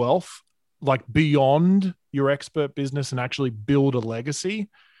build wealth, like beyond your expert business and actually build a legacy,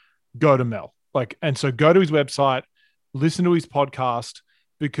 go to Mel. And so go to his website, listen to his podcast,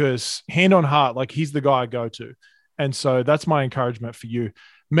 because hand on heart, he's the guy I go to. And so that's my encouragement for you.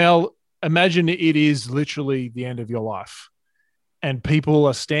 Mel, imagine it is literally the end of your life and people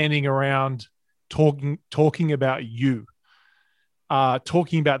are standing around talking about you,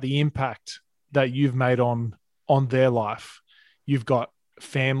 talking about the impact that you've made on their life. You've got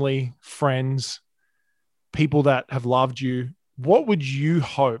family, friends, people that have loved you. What would you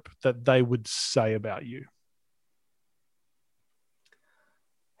hope that they would say about you?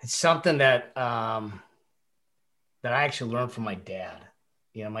 It's something that I actually learned from my dad.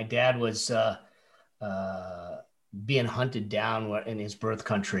 My dad was being hunted down in his birth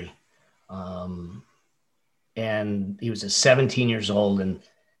country. And he was 17 years old. And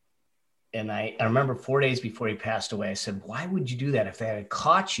I remember 4 days before he passed away, I said, why would you do that? If they had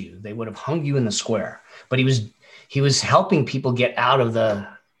caught you, they would have hung you in the square. But he was helping people get out of the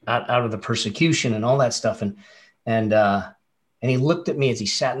persecution and all that stuff. And he looked at me as he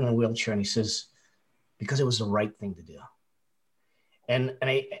sat in a wheelchair and he says, because it was the right thing to do. And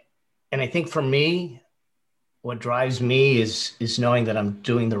I think for me, what drives me is knowing that I'm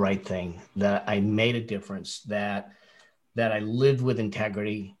doing the right thing, that I made a difference, that I lived with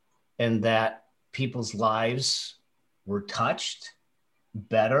integrity, and that people's lives were touched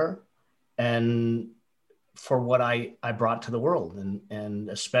better, and for what I brought to the world. And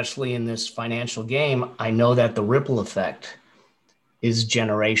especially in this financial game, I know that the ripple effect is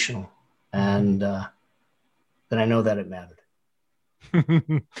generational, and then I know that it mattered.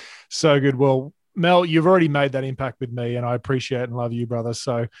 So good. Well, Mel, you've already made that impact with me, and I appreciate and love you, brother.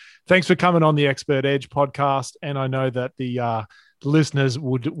 So thanks for coming on the Expert Edge podcast. And I know that the listeners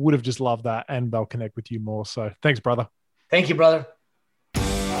would have just loved that, and they'll connect with you more. So thanks, brother. Thank you, brother.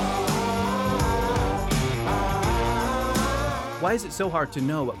 Why is it so hard to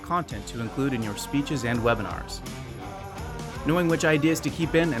know what content to include in your speeches and webinars? Knowing which ideas to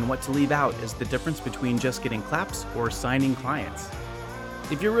keep in and what to leave out is the difference between just getting claps or signing clients.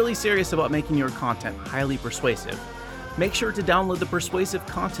 If you're really serious about making your content highly persuasive, make sure to download the Persuasive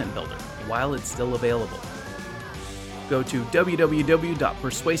Content Builder while it's still available. Go to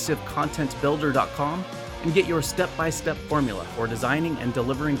www.persuasivecontentbuilder.com and get your step-by-step formula for designing and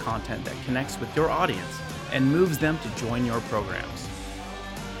delivering content that connects with your audience and moves them to join your programs.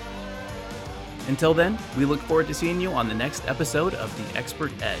 Until then, we look forward to seeing you on the next episode of The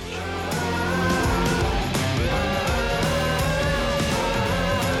Expert Edge.